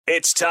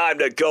It's time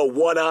to go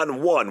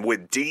one-on-one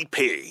with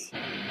DP.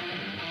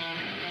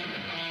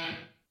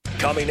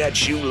 Coming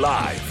at you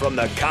live from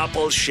the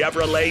Coppel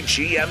Chevrolet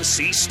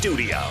GMC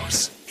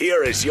studios.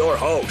 Here is your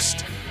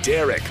host,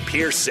 Derek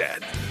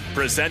Pearson.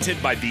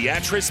 Presented by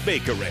Beatrice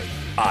Bakery.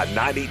 On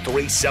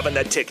 93.7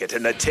 The Ticket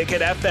and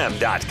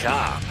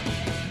theticketfm.com.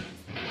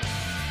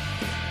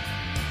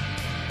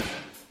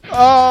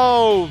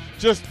 Oh,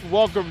 just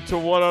welcome to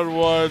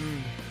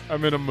one-on-one.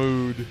 I'm in a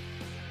mood.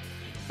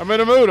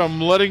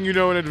 I'm letting you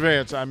know in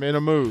advance. I'm in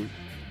a mood.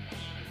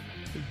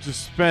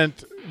 Just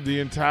spent the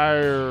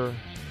entire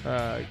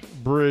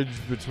bridge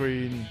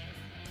between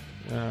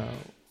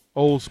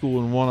old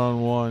school and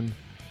one-on-one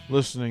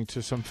listening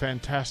to some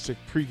fantastic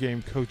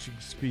pregame coaching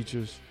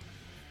speeches.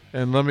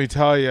 And let me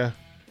tell you,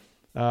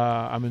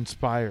 I'm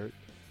inspired.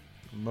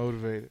 I'm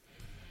motivated.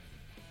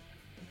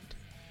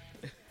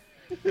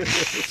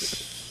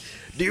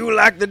 Do you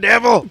like the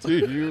devil? Do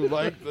you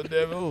like the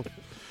devil?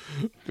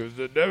 Because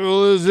the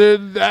devil is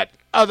in that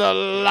other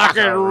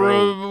locker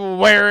room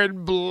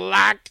wearing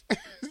black.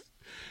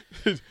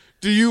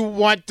 Do you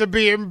want to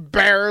be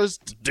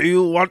embarrassed? Do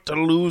you want to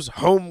lose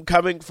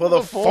homecoming for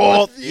the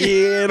fourth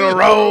year in a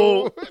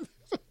row?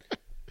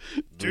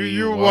 Do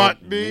you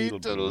want me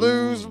to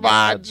lose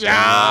my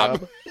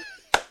job?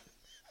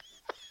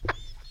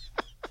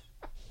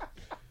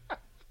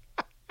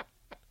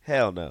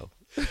 Hell no.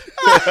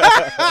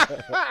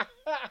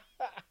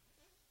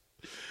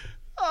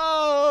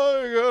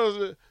 Oh,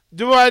 goes,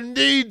 do I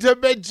need to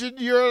mention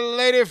your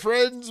lady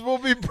friends will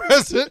be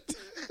present?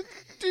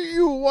 Do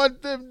you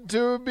want them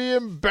to be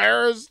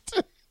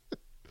embarrassed?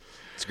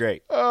 It's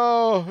great.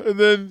 Oh, and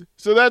then,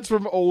 so that's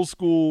from old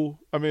school,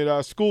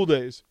 school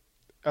days.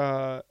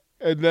 And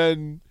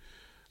then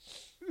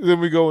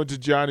we go into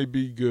Johnny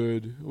B.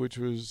 Good, which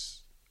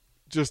was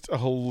just a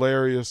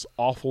hilarious,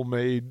 awful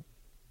made,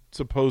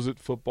 supposed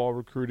football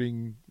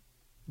recruiting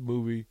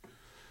movie.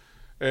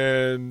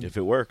 And if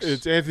it works,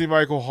 it's Anthony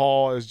Michael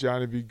Hall as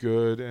Johnny B.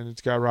 Good, and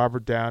it's got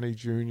Robert Downey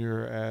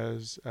Jr.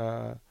 as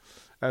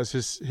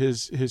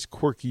his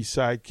quirky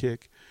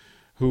sidekick,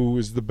 who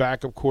is the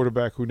backup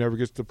quarterback who never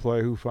gets to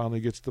play, who finally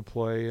gets to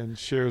play and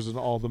shares in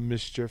all the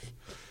mischief.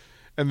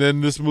 And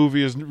then this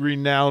movie is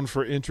renowned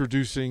for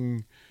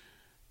introducing,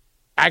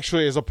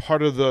 actually as a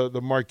part of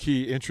the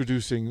marquee,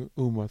 introducing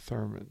Uma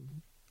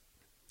Thurman.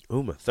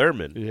 Uma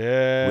Thurman?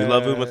 Yeah. We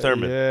love Uma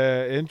Thurman.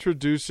 Yeah,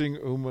 introducing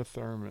Uma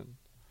Thurman.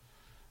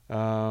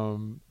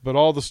 But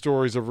all the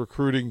stories of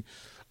recruiting,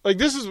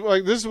 this is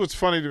what's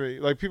funny to me.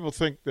 Like, people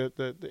think that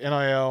the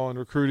NIL and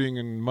recruiting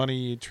and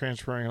money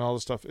transferring and all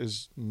this stuff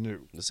is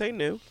new. This ain't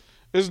new.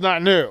 This is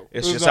not new.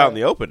 It's just out in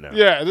the open now.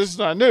 Yeah, this is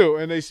not new.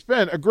 And they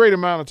spent a great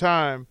amount of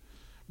time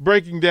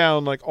breaking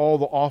down like all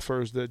the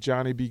offers that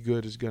Johnny B.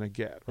 Good is going to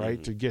get, right?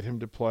 Mm-hmm. To get him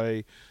to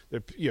play.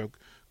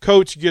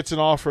 Coach gets an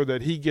offer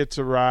that he gets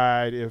a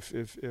ride if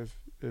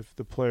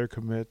the player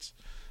commits.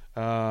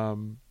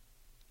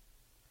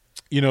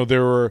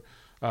 There were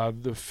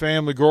the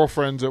family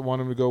girlfriends that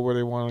want him to go where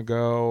they want to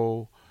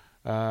go.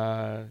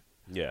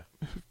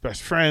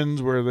 Best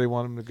friends where they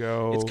want him to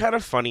go. It's kind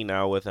of funny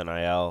now with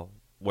NIL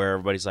where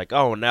everybody's like,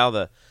 oh, now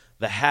the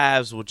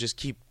haves will just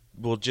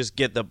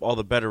get all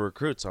the better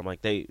recruits. I'm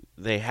like, they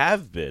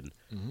have been.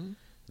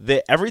 Mm-hmm.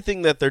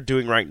 Everything that they're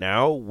doing right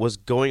now was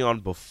going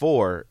on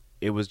before.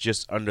 It was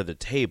just under the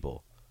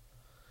table.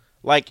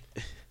 Like,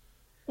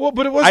 well,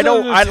 but it wasn't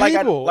under the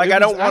table. I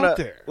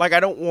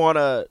don't want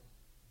to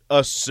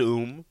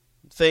assume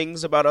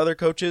things about other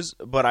coaches,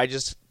 but I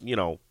just,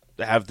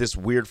 have this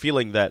weird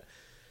feeling that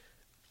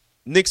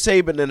Nick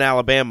Saban in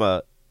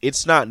Alabama,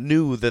 it's not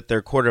new that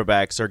their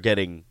quarterbacks are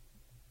getting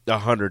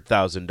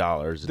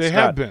 $100,000. They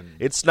have been.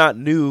 It's not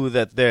new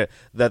that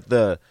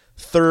the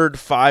third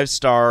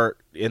 5-star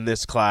in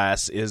this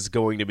class is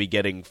going to be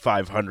getting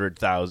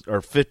 $500,000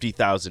 or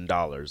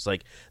 $50,000.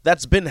 Like,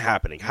 that's been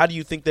happening. How do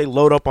you think they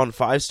load up on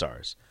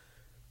 5-stars?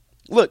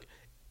 Look,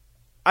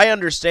 I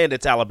understand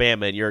it's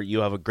Alabama and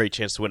you have a great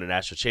chance to win a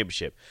national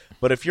championship.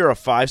 But if you're a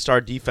 5-star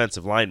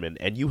defensive lineman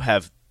and you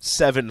have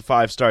 7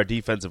 5-star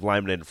defensive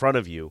linemen in front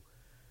of you,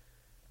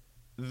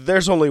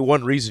 there's only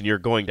one reason you're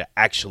going to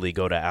actually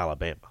go to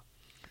Alabama.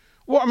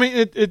 Well,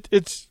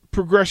 it's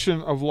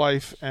progression of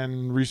life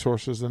and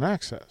resources and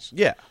access.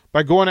 Yeah.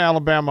 By going to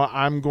Alabama,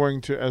 I'm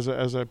going to, as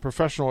a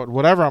professional at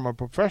whatever I'm a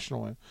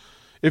professional in,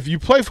 if you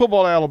play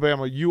football at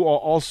Alabama, you are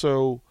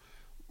also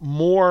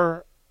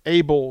more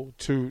able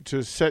to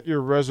set your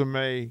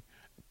resume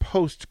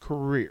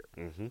post-career.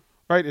 Mm-hmm.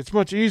 Right? It's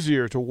much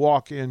easier to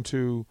walk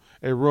into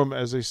a room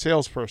as a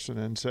salesperson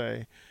and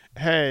say,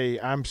 hey,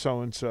 I'm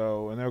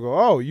so-and-so, and they'll go,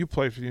 oh, you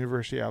play for the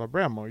University of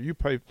Alabama, or you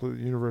play for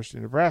the University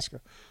of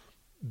Nebraska.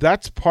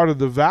 That's part of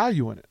the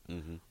value in it.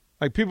 Mm-hmm.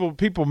 Like,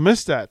 people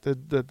miss that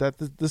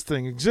this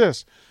thing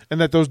exists, and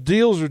that those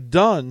deals are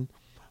done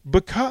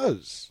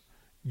because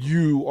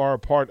you are a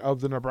part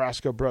of the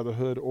Nebraska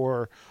Brotherhood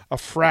or a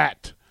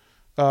frat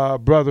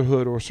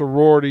brotherhood or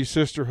sorority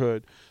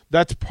sisterhood.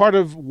 That's part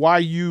of why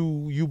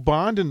you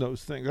bond in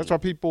those things. That's why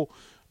people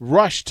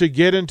rush to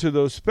get into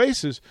those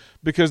spaces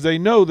because they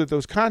know that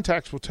those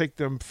contacts will take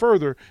them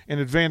further and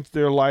advance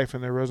their life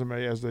and their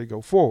resume as they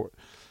go forward.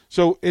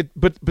 So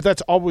but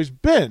that's always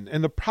been.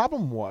 And the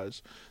problem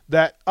was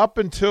that up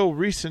until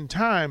recent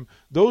time,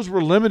 those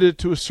were limited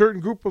to a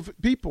certain group of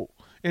people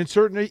in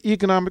certain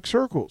economic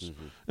circles,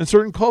 in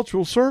certain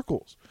cultural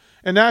circles.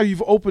 And now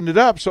you've opened it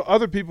up so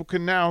other people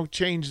can now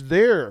change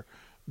their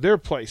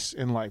place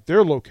in life,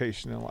 their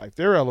location in life,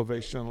 their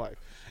elevation in life.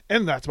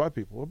 And that's why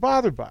people are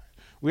bothered by it.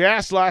 We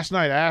asked last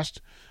night,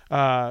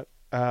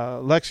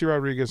 Lexi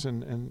Rodriguez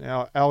and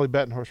Allie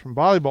Bettenhorst from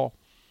volleyball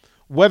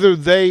whether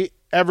they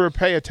ever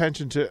pay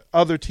attention to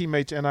other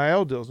teammates'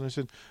 NIL deals. And they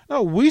said,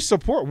 no,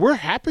 we're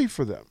happy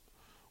for them.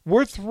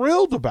 We're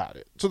thrilled about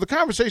it. So the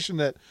conversation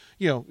that,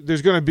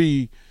 there's going to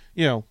be,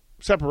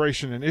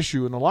 separation and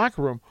issue in the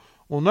locker room,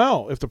 well,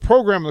 no, if the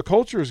program and the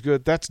culture is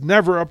good, that's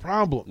never a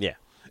problem. Yeah.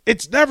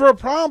 It's never a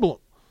problem.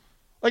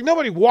 Like,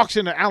 nobody walks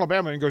into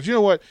Alabama and goes, you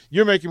know what,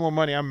 you're making more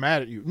money, I'm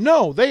mad at you.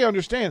 No, they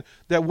understand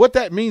that what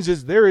that means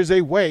is there is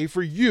a way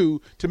for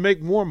you to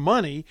make more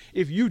money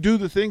if you do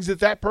the things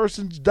that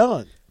person's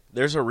done.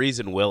 There's a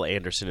reason Will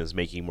Anderson is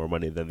making more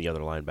money than the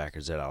other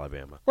linebackers at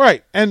Alabama.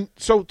 Right. And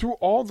so through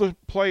all the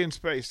play in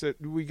space that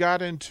we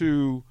got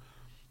into,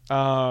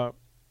 and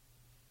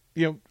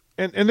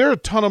there are a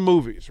ton of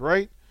movies,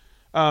 right?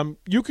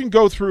 You can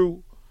go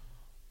through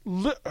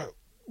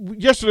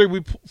yesterday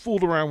we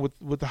fooled around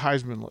with the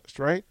Heisman list,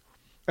 right?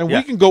 And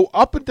we can go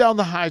up and down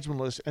the Heisman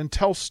list and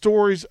tell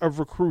stories of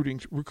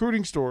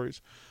recruiting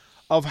stories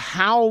of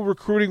how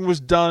recruiting was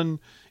done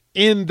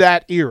in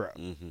that era.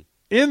 Mm-hmm.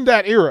 In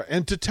that era.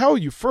 And to tell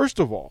you, first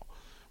of all,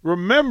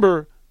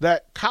 remember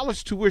that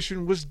college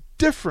tuition was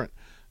different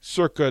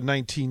circa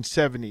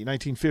 1970,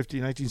 1950,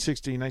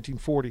 1960,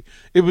 1940.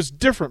 It was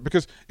different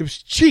because it was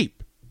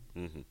cheap.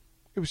 Mm-hmm.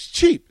 It was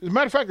cheap. As a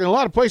matter of fact, in a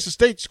lot of places,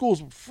 state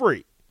schools were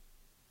free.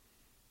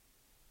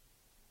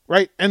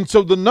 Right? And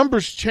so the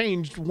numbers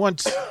changed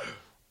once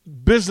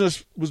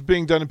business was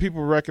being done and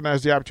people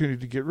recognized the opportunity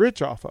to get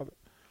rich off of it.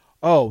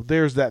 Oh,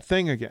 there's that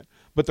thing again.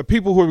 But the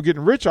people who were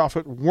getting rich off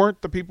it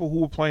weren't the people who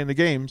were playing the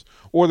games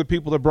or the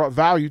people that brought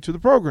value to the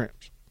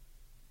programs.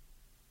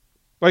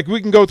 Like, we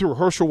can go through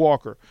Herschel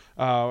Walker,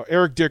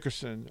 Eric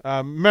Dickerson.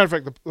 Matter of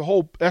fact, the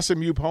whole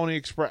SMU Pony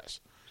Express.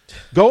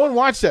 Go and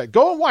watch that.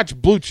 Go and watch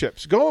Blue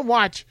Chips. Go and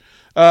watch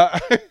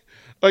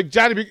like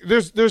Johnny B.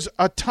 There's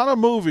a ton of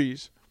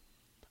movies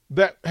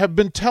that have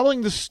been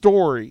telling the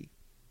story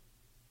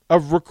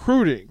of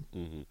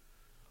recruiting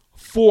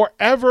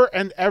forever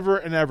and ever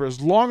and ever,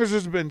 as long as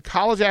there's been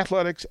college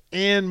athletics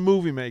and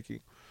movie making,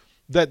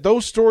 that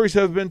those stories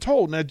have been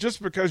told. Now,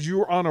 just because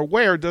you're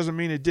unaware doesn't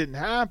mean it didn't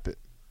happen.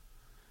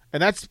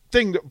 And that's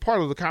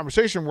part of the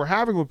conversation we're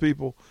having with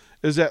people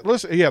is that,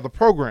 listen, the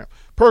program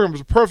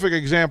is a perfect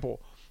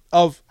example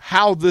of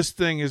how this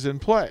thing is in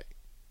play.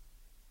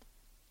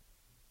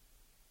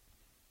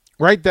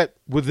 Right? That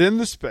within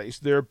the space,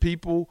 there are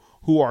people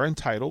who are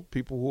entitled,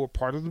 people who are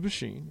part of the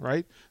machine,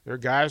 right? There are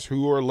guys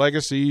who are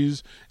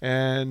legacies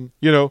and,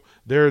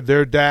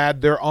 their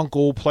dad, their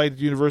uncle played at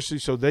the university,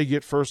 so they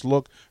get first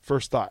look,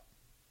 first thought.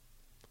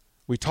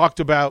 We talked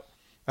about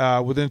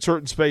within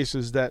certain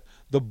spaces that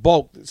the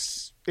bulk,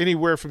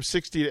 anywhere from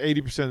 60 to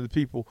 80% of the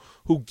people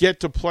who get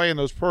to play in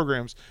those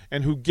programs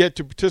and who get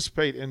to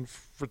participate in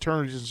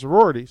fraternities and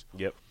sororities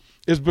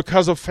is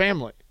because of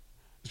family.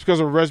 It's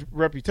because of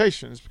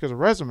reputation. It's because of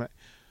resume,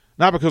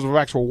 not because of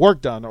actual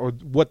work done or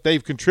what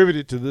they've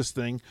contributed to this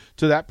thing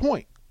to that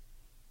point.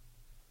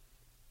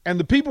 And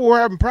the people who are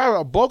having problem,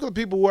 a bulk of the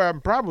people who are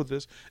having problem with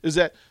this is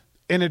that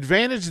an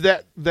advantage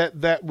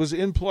that was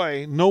in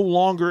play no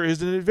longer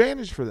is an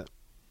advantage for them.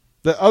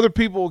 That other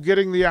people are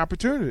getting the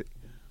opportunity.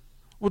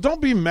 Well,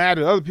 don't be mad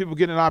at other people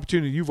getting an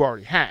opportunity you've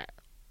already had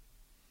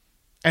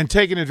and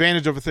taking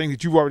advantage of a thing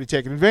that you've already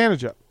taken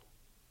advantage of.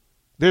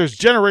 There's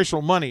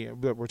generational money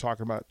that we're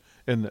talking about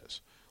in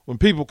this. When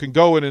people can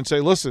go in and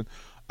say, listen,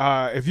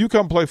 if you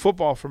come play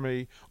football for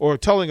me, or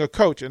telling a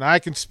coach, and I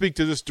can speak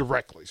to this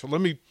directly. So let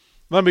me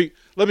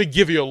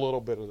give you a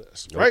little bit of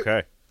this. Right?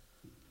 Okay.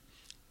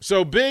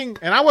 So and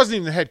I wasn't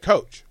even the head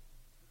coach.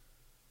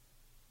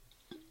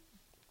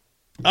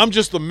 I'm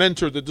just the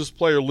mentor that this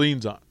player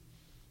leans on.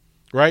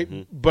 Right?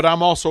 Mm-hmm. But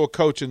I'm also a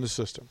coach in the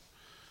system.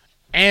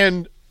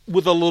 And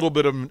with a little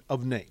bit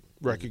of name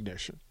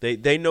recognition.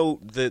 They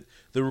know that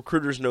the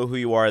recruiters know who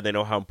you are. They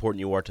know how important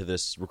you are to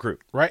this recruit,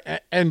 right?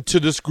 And to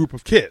this group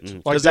of kids,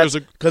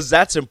 because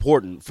that's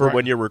important for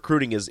when you're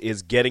recruiting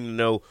is getting to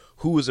know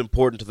who is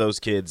important to those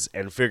kids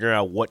and figuring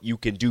out what you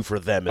can do for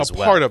them as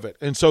well. Part of it,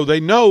 and so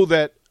they know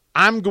that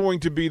I'm going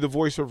to be the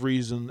voice of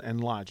reason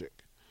and logic.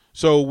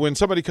 So when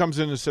somebody comes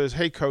in and says,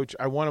 "Hey, coach,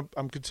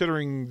 I'm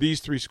considering these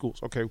 3 schools."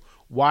 Okay,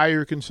 why are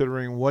you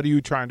considering? What are you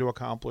trying to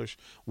accomplish?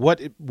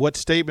 What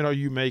statement are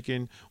you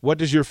making? What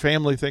does your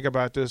family think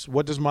about this?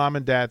 What does mom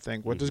and dad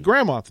think? What does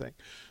grandma think?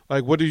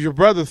 Like, what does your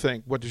brother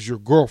think? What does your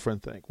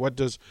girlfriend think? What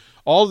does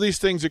all of these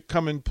things that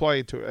come in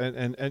play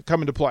and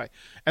come into play?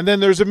 And then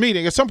there's a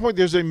meeting. At some point,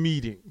 there's a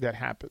meeting that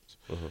happens,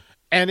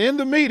 and in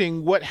the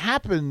meeting, what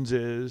happens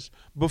is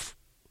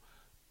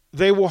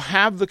they will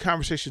have the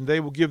conversation. They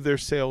will give their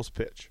sales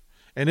pitch.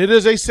 And it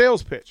is a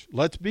sales pitch.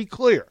 Let's be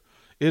clear.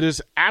 It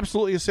is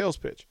absolutely a sales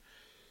pitch.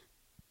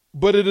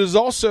 But it is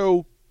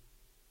also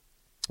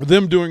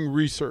them doing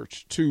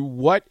research to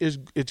what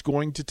it's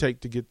going to take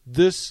to get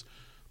this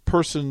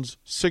person's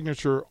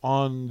signature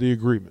on the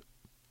agreement,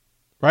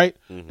 right?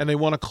 Mm-hmm. And they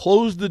want to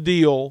close the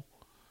deal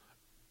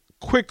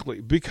quickly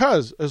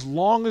because as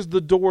long as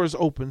the door is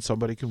open,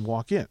 somebody can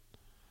walk in.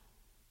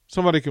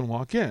 Somebody can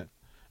walk in.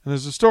 And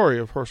there's a story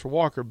of Herschel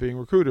Walker being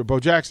recruited, Bo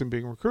Jackson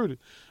being recruited,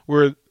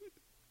 where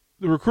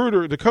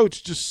the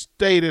coach just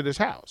stayed at his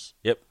house.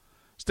 Yep.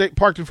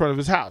 Parked in front of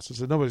his house. I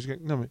said, nobody's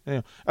going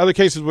to. Other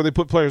cases where they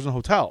put players in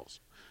hotels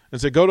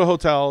and say, go to a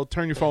hotel,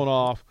 turn your phone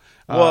off,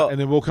 and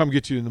then we'll come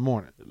get you in the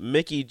morning.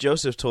 Mickey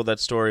Joseph told that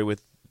story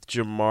with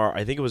Jamar,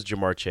 I think it was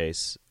Jamar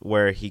Chase,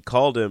 where he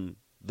called him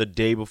the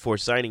day before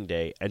signing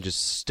day and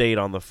just stayed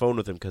on the phone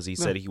with him because he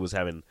said he was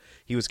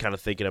kind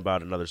of thinking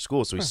about another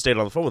school, so he stayed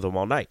on the phone with him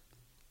all night.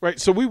 Right.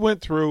 So we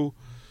went through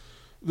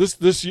this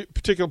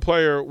particular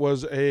player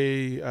was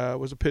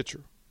a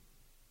pitcher.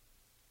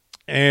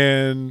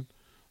 And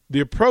the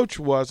approach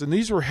was, and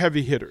these were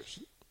heavy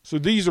hitters. So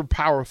these are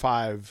Power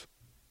 5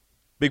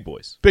 big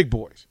boys.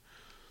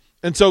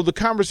 And so they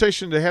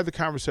had the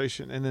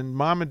conversation, and then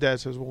mom and dad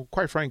says, well,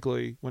 quite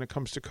frankly, when it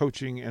comes to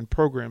coaching and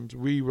programs,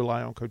 we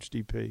rely on Coach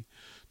DP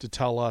to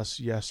tell us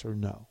yes or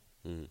no,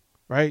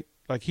 right?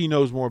 Like he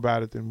knows more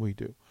about it than we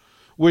do,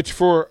 which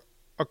for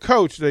a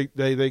coach, that's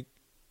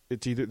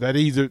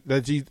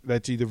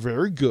either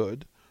very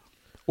good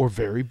or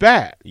very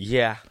bad.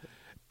 Yeah.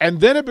 And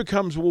then it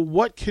becomes, well,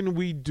 what can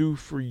we do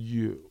for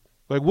you?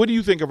 Like, what do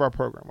you think of our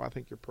program? Well, I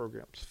think your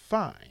program's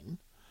fine.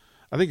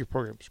 I think your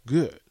program's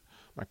good.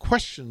 My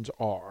questions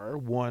are,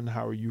 one,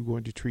 how are you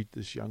going to treat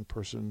this young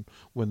person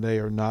when they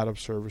are not of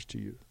service to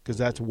you? Because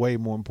that's way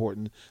more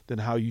important than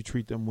how you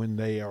treat them when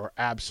they are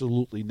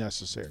absolutely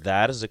necessary.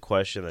 That is a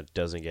question that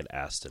doesn't get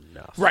asked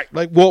enough. Right.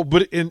 Like, well,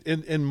 but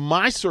in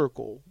my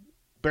circle,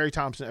 Barry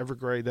Thompson, Everett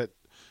Gray, that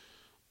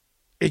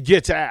it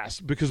gets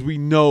asked because we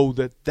know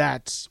that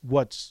that's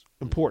what's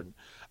important.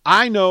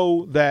 I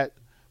know that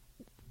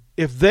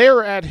if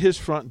they're at his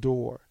front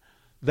door,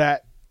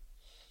 that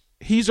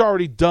he's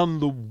already done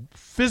the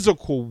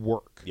physical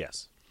work.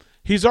 Yes.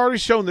 He's already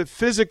shown that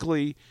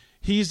physically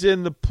he's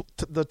in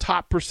the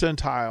top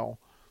percentile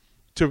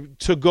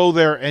to go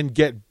there and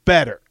get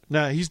better.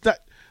 Now, he's not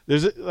 –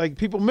 there's like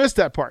people miss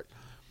that part.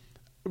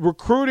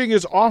 Recruiting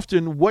is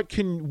often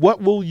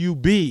what will you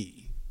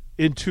be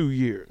in 2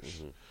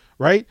 years,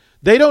 right?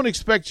 They don't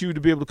expect you to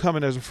be able to come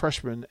in as a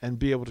freshman and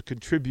be able to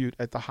contribute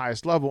at the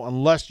highest level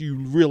unless you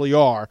really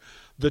are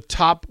the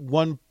top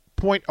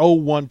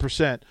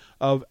 1.01%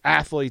 of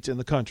athletes in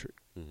the country,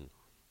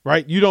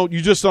 right? You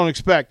just don't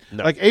expect.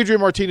 No. Like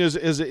Adrian Martinez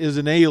is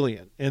an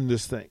alien in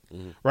this thing,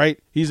 right?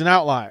 He's an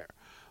outlier.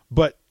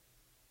 But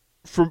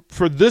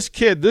for this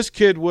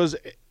kid was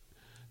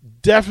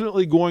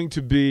definitely going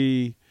to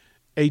be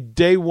a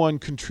day one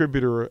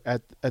contributor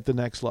at the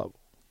next level.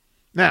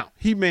 Now,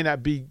 he may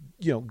not be,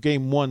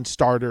 game one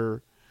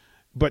starter,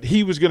 but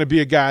he was going to be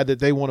a guy that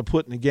they want to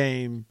put in the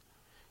game.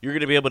 You're going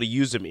to be able to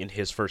use him in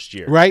his first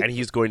year, right? And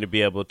he's going to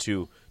be able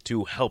to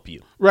help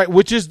you, right?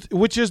 Which is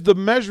the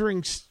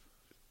measuring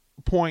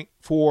point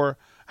for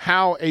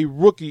how a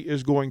rookie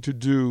is going to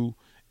do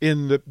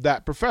in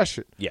that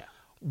profession. Yeah.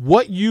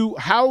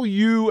 How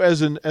you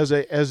as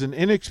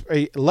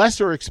a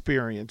lesser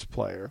experienced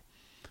player,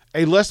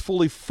 a less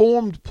fully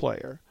formed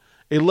player,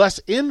 a less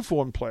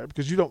informed player,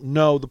 because you don't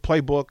know the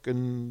playbook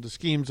and the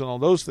schemes and all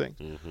those things.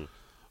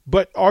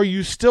 But are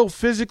you still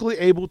physically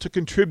able to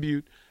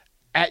contribute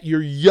at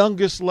your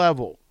youngest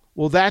level?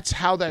 Well, that's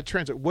how that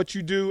translates. What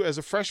you do as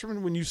a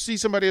freshman, when you see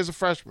somebody as a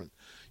freshman,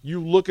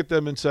 you look at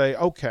them and say,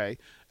 okay,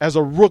 as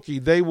a rookie,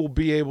 they will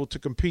be able to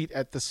compete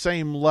at the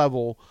same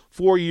level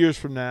 4 years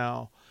from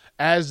now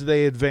as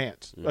they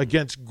advance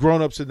against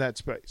grown-ups in that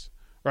space,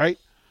 right?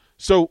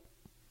 So,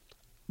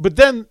 but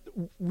then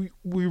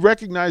we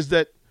recognize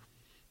that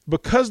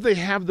because they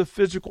have the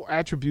physical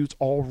attributes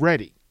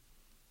already,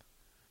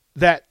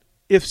 that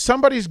if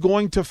somebody's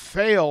going to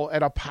fail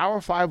at a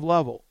Power 5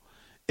 level,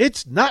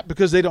 it's not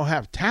because they don't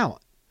have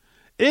talent.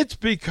 It's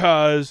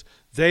because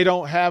they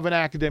don't have an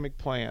academic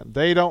plan.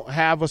 They don't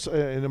have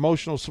an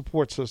emotional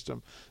support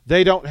system.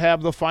 They don't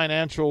have the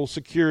financial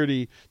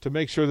security to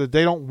make sure that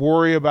they don't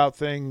worry about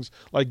things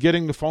like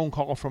getting the phone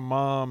call from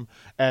mom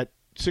at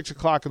 6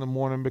 o'clock in the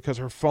morning because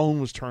her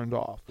phone was turned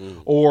off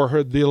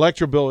or the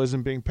electric bill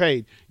isn't being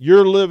paid.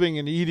 You're living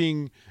and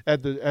eating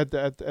at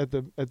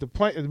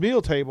the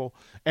meal table,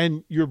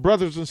 and your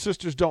brothers and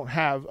sisters don't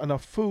have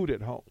enough food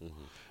at home.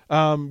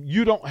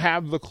 You don't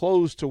have the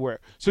clothes to wear.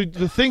 So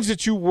the things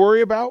that you worry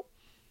about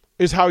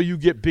is how you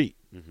get beat.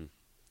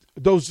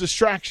 Those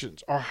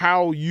distractions are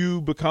how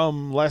you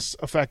become less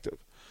effective.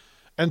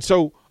 And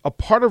so a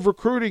part of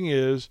recruiting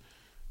is,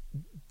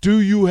 do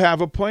you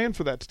have a plan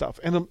for that stuff?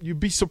 And you'd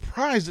be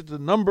surprised at the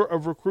number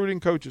of recruiting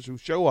coaches who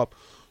show up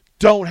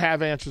don't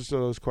have answers to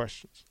those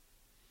questions.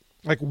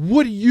 Like,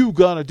 what are you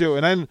going to do?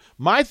 And then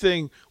my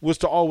thing was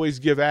to always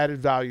give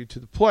added value to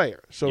the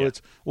player. So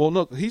it's, well,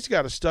 look, he's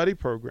got a study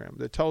program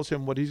that tells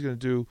him what he's going to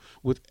do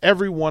with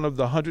every one of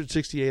the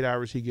 168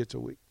 hours he gets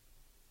a week.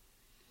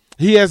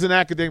 He has an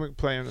academic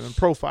plan and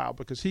profile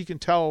because he can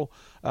tell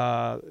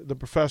the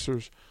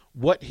professors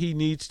what he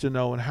needs to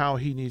know and how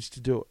he needs to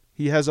do it.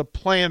 He has a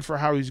plan for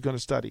how he's going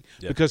to study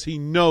because he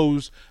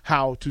knows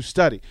how to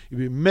study. You'd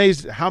be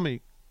amazed at how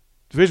many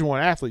Division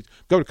I athletes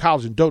go to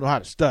college and don't know how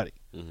to study.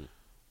 Mm-hmm.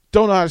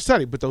 Don't know how to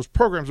study, but those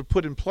programs are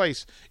put in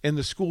place in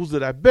the schools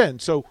that I've been.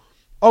 So,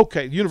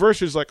 okay, the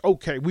university is like,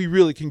 okay, we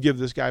really can give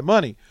this guy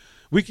money.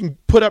 We can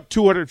put up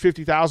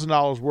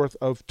 $250,000 worth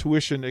of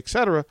tuition, et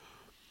cetera,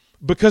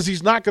 because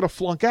he's not going to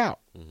flunk out,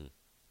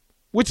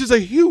 which is a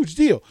huge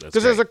deal.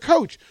 Because as a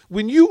coach,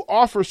 when you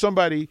offer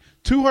somebody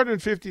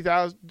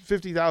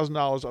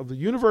 $250,000 of the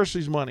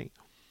university's money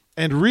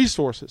and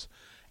resources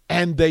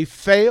and they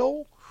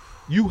fail,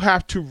 you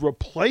have to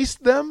replace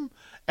them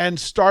and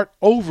start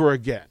over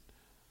again.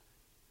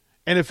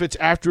 And if it's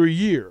after a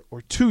year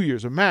or 2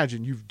 years,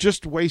 imagine you've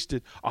just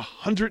wasted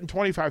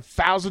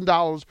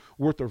 $125,000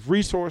 worth of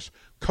resource,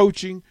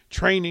 coaching,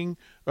 training,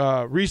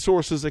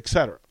 resources, et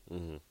cetera.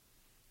 Mm-hmm.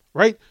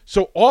 Right?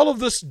 So all of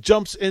this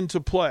jumps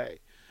into play.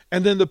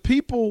 And then the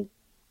people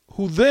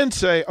who then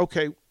say,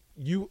 okay,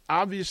 you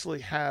obviously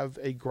have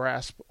a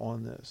grasp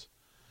on this.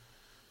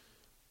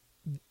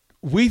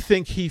 We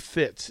think he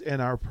fits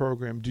in our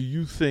program. Do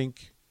you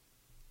think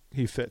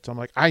he fits? I'm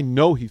like, I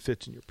know he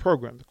fits in your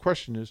program. The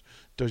question is,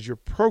 is your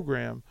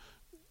program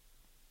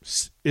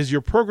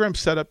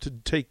set up to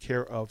take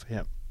care of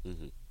him?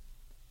 Mm-hmm.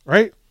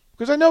 Right?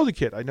 Because I know the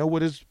kid. I know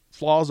what his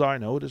flaws are. I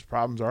know what his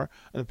problems are.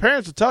 And the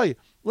parents will tell you,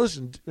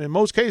 listen, in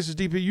most cases,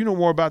 DP, you know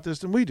more about this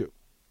than we do.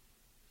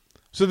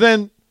 So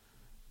then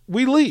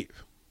we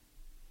leave.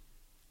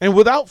 And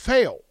without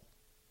fail,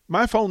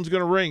 my phone's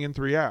going to ring in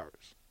 3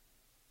 hours.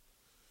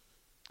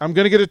 I'm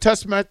going to get a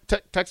text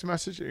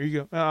message. Here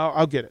you go.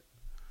 I'll get it.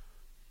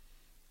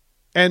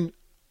 And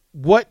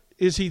what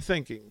is he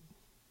thinking?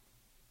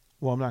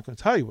 Well, I'm not going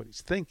to tell you what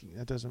he's thinking.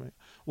 That doesn't mean.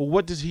 Well,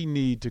 what does he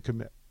need to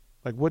commit?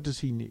 Like, what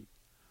does he need?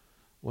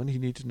 Well, he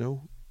needs to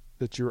know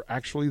that you're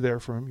actually there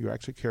for him. You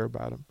actually care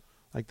about him.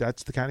 Like,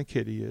 that's the kind of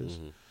kid he is.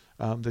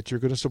 Mm-hmm. That you're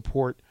going to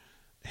support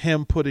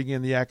him putting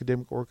in the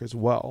academic work as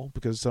well,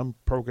 because some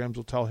programs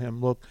will tell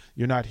him, look,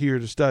 you're not here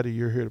to study.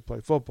 You're here to play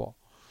football.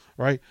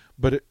 Right?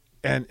 But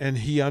and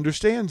he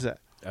understands that.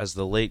 As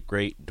the late,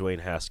 great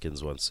Dwayne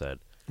Haskins once said,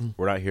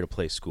 we're not here to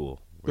play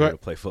school. We're here to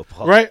play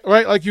football. Right.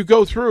 Like, you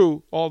go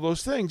through all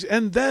those things,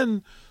 and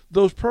then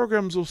those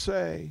programs will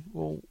say,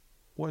 well,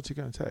 what's it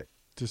going to take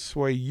to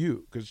sway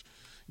you? Because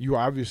you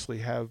obviously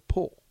have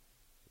pull.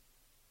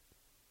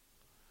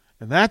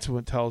 And that's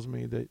what tells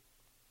me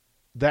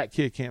that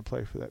kid can't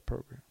play for that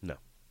program. No.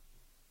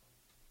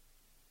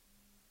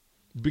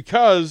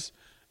 Because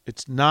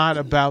it's not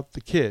about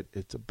the kid.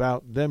 It's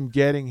about them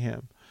getting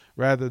him,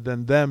 rather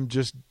than them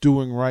just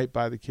doing right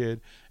by the kid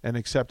and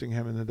accepting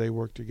him, and then they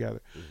work together.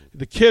 Mm-hmm.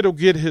 The kid will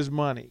get his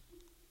money.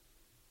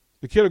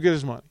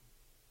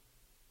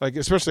 Like,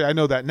 especially, I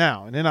know that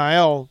now. In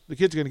NIL, the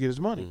kid's going to get his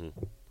money.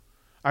 Mm-hmm.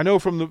 I know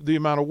from the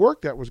amount of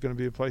work that was going to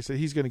be in place that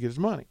he's going to get his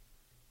money.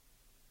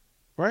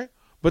 Right?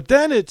 But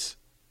then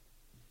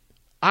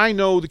I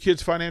know the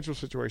kid's financial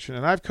situation,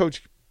 and I've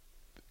coached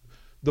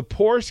the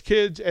poorest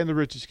kids and the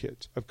richest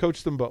kids. I've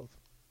coached them both.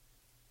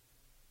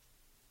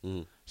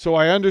 Mm-hmm. So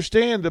I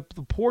understand that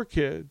the poor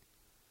kid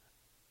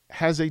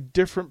has a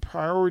different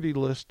priority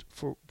list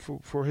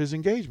for his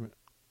engagement.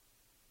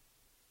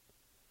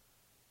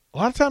 A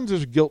lot of times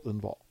there's guilt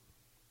involved.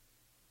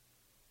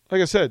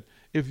 Like I said,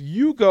 if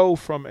you go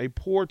from a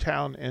poor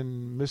town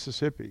in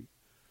Mississippi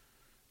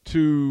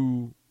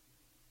to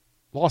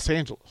Los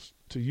Angeles,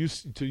 to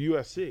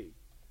USC,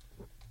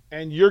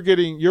 and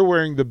you're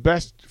wearing the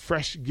best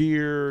fresh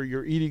gear,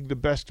 you're eating the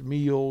best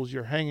meals,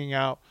 you're hanging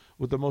out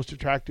with the most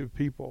attractive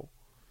people,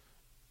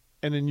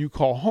 and then you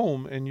call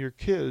home and your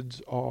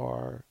kids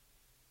are,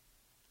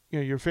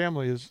 your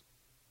family is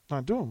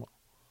not doing well.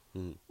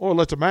 Mm. Or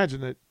let's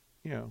imagine that,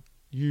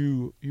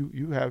 you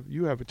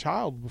have a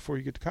child before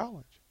you get to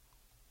college.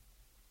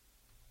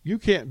 You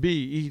can't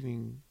be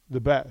eating the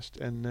best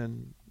and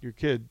then your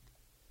kid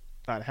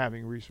not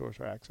having resource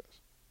or access.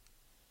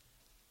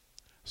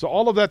 So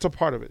all of that's a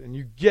part of it, and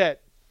you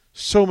get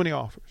so many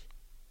offers.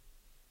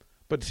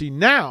 But see,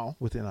 now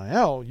with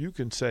NIL, you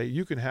can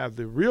have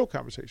the real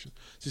conversations.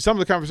 See, some of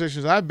the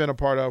conversations I've been a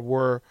part of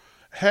were,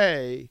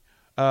 hey,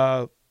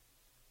 your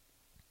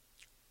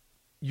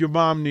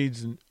mom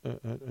needs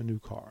a new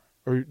car.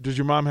 Or does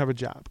your mom have a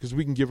job? Because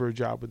we can give her a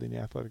job within the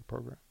athletic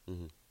program.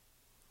 Mm-hmm.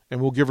 And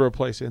we'll give her a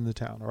place in the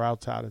town or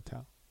outside of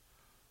town.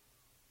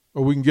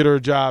 Or we can get her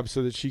a job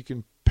so that she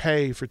can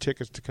pay for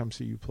tickets to come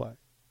see you play.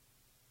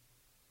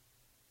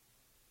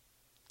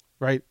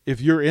 Right? If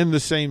you're in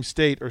the same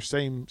state or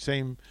same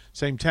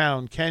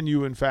town, can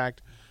you, in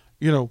fact,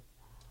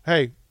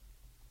 hey,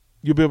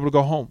 you'll be able to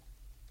go home.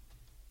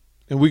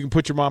 And we can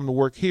put your mom to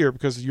work here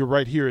because you're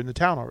right here in the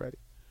town already.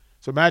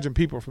 So imagine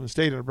people from the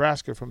state of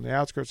Nebraska, from the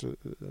outskirts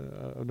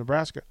of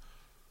Nebraska,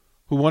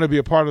 who want to be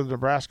a part of the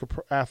Nebraska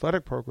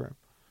athletic program,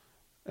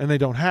 and they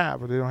don't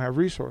have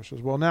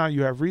resources. Well, now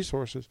you have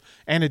resources,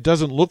 and it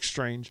doesn't look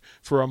strange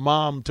for a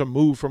mom to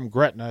move from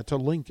Gretna to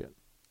Lincoln.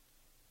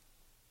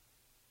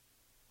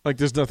 Like,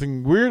 there's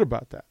nothing weird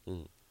about that.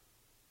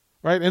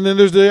 Right? And then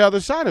there's the other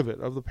side of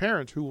it, of the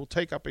parents who will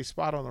take up a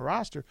spot on the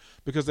roster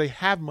because they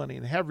have money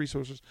and they have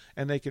resources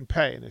and they can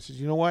pay. And they say,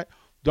 you know what?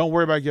 Don't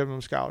worry about giving them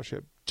a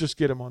scholarship. Just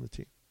get them on the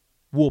team.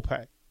 We'll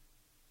pay.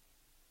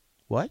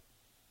 What?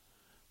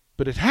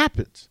 But it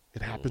happens.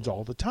 It happens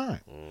all the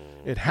time.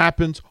 It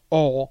happens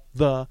all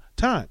the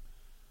time.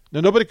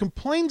 Now, nobody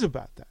complains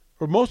about that,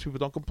 or most people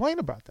don't complain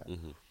about that.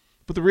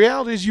 But the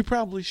reality is you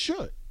probably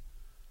should.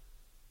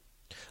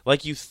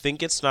 Like, you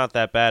think it's not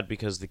that bad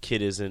because the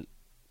kid isn't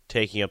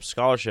taking up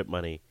scholarship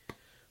money,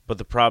 but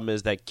the problem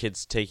is that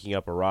kid's taking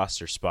up a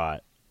roster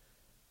spot,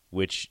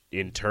 which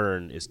in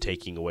turn is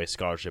taking away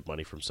scholarship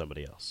money from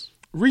somebody else.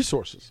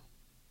 Resources.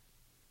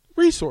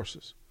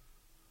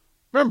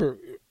 Remember,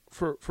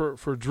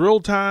 for drill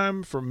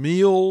time, for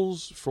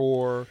meals,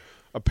 for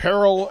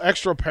apparel,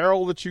 extra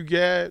apparel that you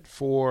get,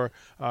 for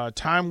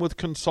time with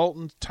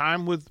consultants,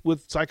 time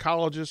with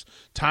psychologists,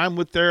 time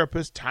with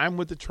therapists, time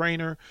with the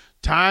trainer,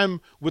 time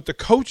with the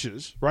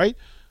coaches, right?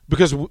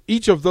 Because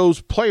each of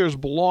those players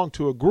belong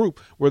to a group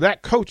where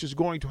that coach is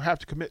going to have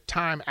to commit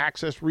time,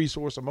 access,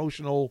 resource,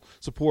 emotional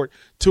support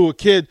to a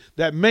kid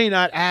that may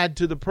not add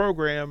to the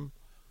program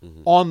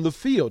on the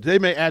field. They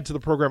may add to the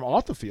program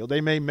off the field.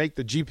 They may make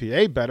the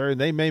GPA better, and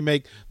they may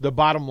make the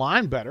bottom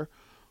line better.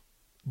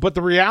 But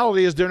the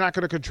reality is they're not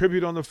going to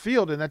contribute on the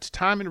field, and that's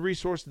time and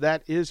resource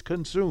that is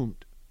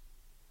consumed.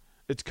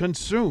 It's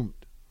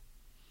consumed.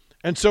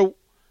 And so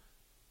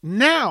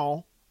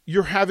now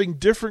you're having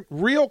different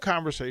real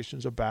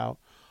conversations about,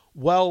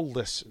 well,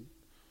 listen,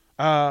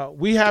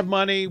 we have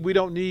money, we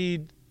don't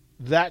need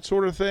that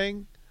sort of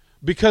thing,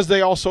 because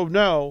they also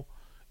know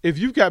if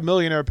you've got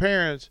millionaire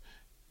parents,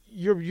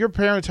 your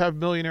parents have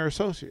millionaire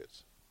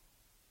associates.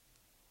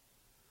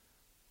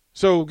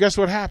 So guess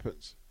what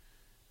happens?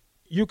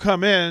 You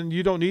come in,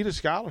 you don't need a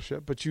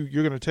scholarship, but you're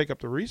going to take up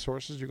the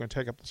resources, you're going to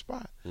take up the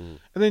spot. And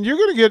then you're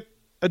going to get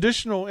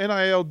additional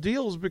NIL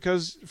deals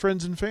because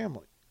friends and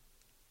family.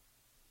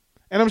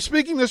 And I'm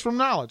speaking this from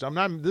knowledge.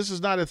 This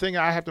is not a thing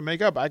I have to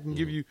make up. I can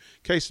give you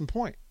case in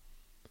point.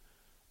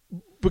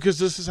 Because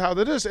this is how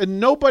that is. And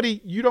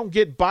you don't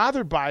get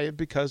bothered by it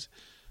because,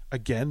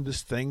 again,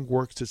 this thing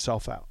works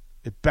itself out.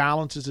 It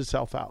balances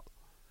itself out,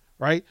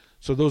 right?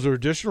 So those are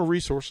additional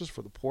resources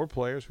for the poor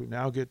players who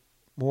now get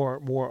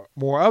more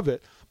of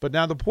it. But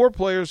now the poor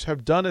players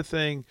have done a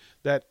thing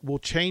that will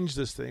change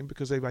this thing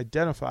because they've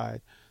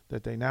identified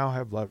that they now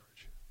have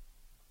leverage.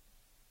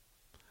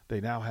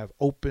 They now have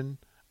open,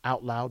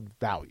 out loud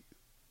value.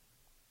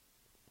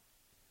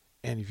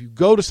 And if you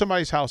go to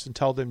somebody's house and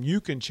tell them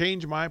you can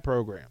change my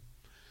program,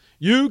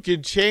 you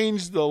can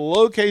change the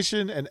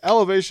location and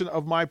elevation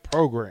of my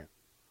program.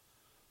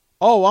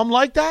 Oh, I'm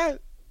like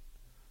that?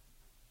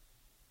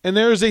 And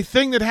there's a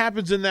thing that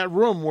happens in that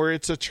room where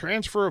it's a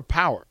transfer of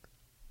power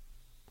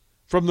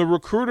from the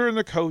recruiter and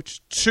the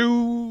coach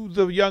to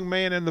the young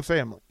man and the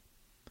family,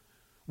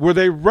 where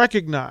they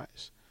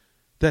recognize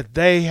that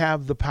they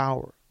have the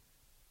power.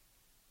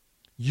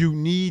 You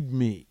need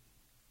me.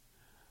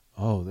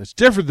 Oh, that's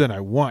different than I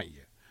want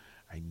you.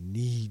 I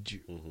need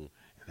you. And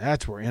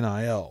that's where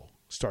NIL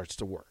starts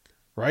to work,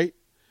 right?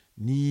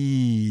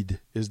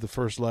 Need is the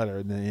first letter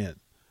in the end.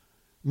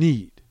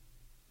 Need.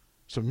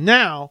 So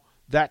now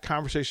that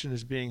conversation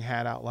is being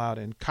had out loud,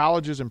 and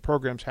colleges and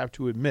programs have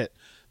to admit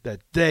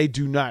that they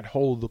do not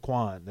hold the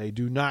quan. They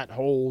do not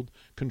hold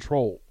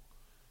control.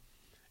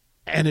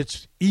 And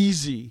it's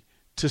easy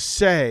to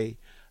say,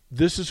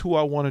 this is who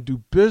I want to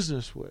do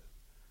business with.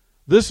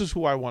 This is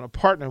who I want to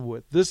partner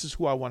with. This is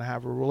who I want to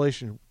have a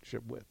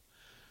relationship with.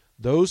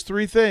 Those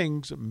three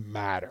things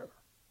matter.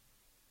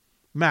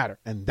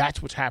 And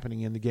that's what's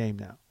happening in the game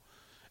now.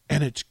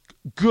 And it's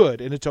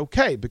good and it's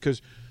okay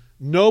because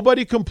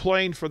nobody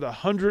complained for the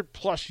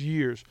 100+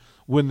 years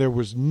when there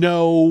was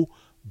no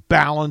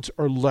balance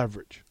or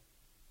leverage.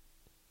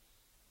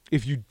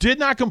 If you did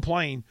not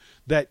complain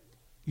that,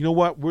 you know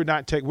what, we're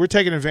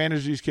taking advantage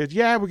of these kids.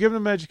 Yeah, we're giving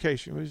them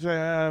education. We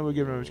say, we're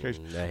giving them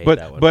education.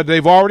 But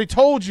they've already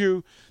told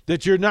you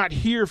that you're not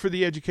here for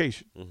the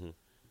education.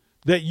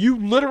 That you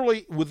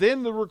literally,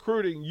 within the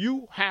recruiting,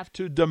 you have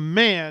to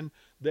demand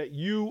that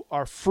you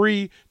are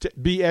free to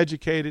be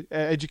educated,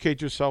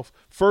 educate yourself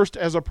first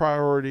as a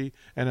priority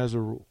and as a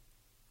rule.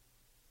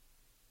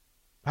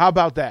 How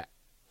about that?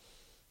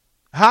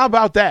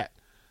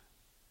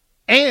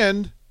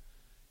 And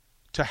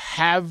to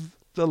have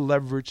the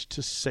leverage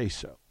to say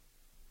so.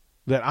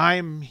 That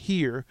I'm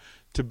here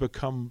to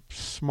become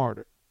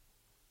smarter.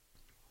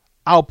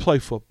 I'll play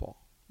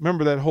football.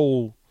 Remember that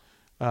whole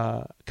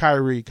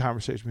Kyrie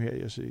conversation we had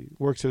yesterday? He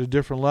works at a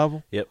different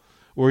level. Yep.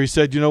 Where he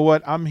said, you know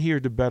what, I'm here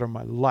to better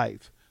my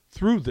life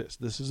through this.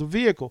 This is a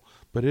vehicle,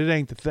 but it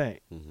ain't the thing.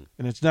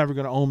 And it's never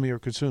going to own me or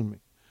consume me.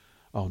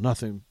 Oh,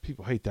 nothing.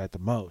 People hate that the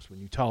most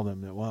when you tell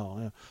them that, well,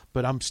 yeah,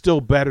 but I'm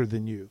still better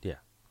than you. Yeah.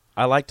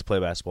 I like to play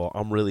basketball.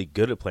 I'm really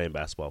good at playing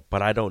basketball,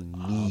 but I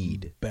don't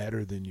need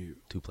better than you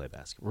to play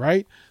basketball.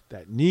 Right?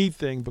 That need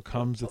thing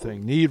becomes the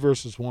thing. Need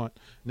versus want,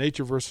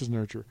 nature versus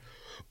nurture.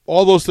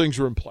 All those things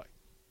are in play.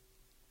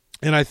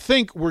 And I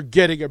think we're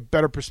getting a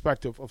better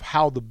perspective of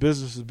how the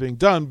business is being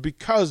done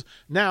because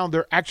now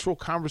there are actual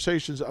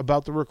conversations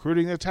about the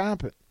recruiting that's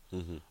happened.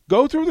 Mm-hmm.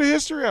 Go through the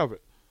history of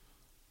it.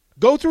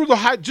 Go through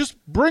just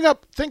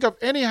think of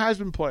any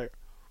Heisman player,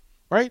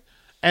 right?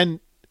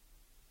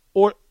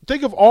 Or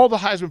think of all the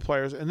Heisman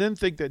players and then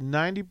think that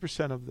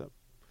 90% of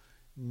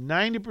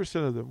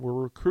them were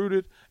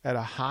recruited at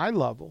a high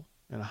level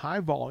and a high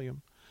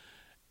volume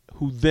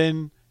who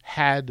then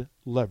had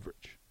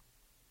leverage.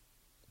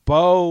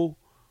 Bo,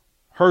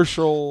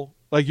 Herschel,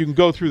 like you can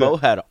go through that. Bo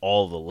had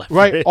all the leverage.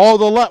 Right, all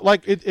the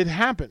like it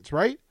happens,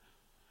 right?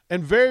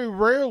 And very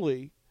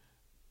rarely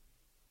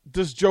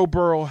does Joe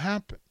Burrow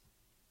happen.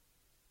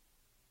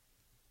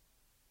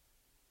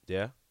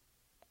 Yeah.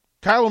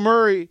 Kyler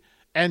Murray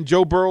and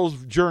Joe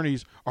Burrow's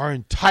journeys are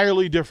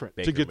entirely different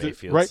Baker to get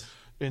Mayfield's. to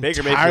right.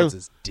 Baker Mayfield's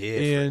is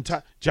different.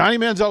 Johnny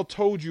Manziel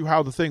told you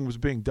how the thing was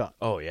being done.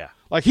 Oh yeah,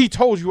 like he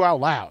told you out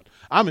loud.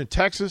 I'm in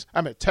Texas.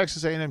 I'm at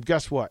Texas A&M.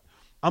 Guess what?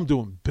 I'm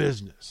doing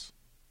business.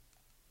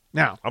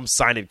 Now I'm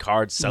signing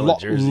cards, selling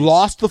jerseys.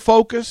 Lost the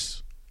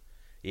focus.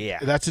 Yeah,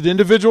 that's an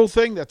individual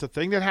thing. That's a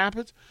thing that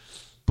happens.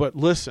 But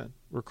listen,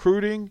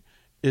 recruiting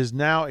is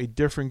now a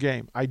different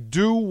game. I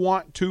do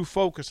want to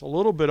focus a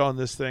little bit on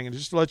this thing and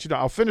just to let you know,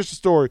 I'll finish the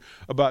story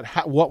about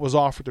what was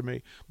offered to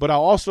me, but I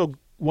also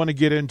want to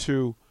get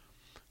into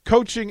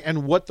coaching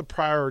and what the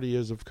priority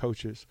is of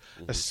coaches,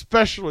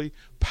 especially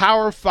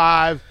Power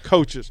 5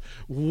 coaches.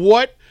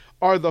 What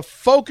are the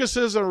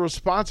focuses and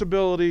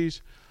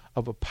responsibilities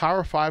of a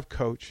Power 5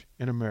 coach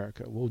in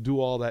America? We'll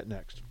do all that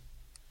next.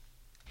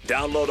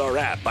 Download our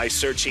app by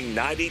searching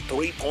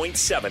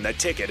 93.7 The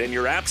Ticket in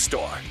your app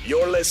store.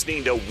 You're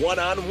listening to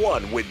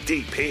One-on-One with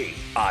DP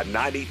on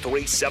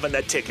 93.7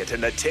 The Ticket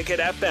and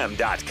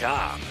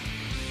theticketfm.com.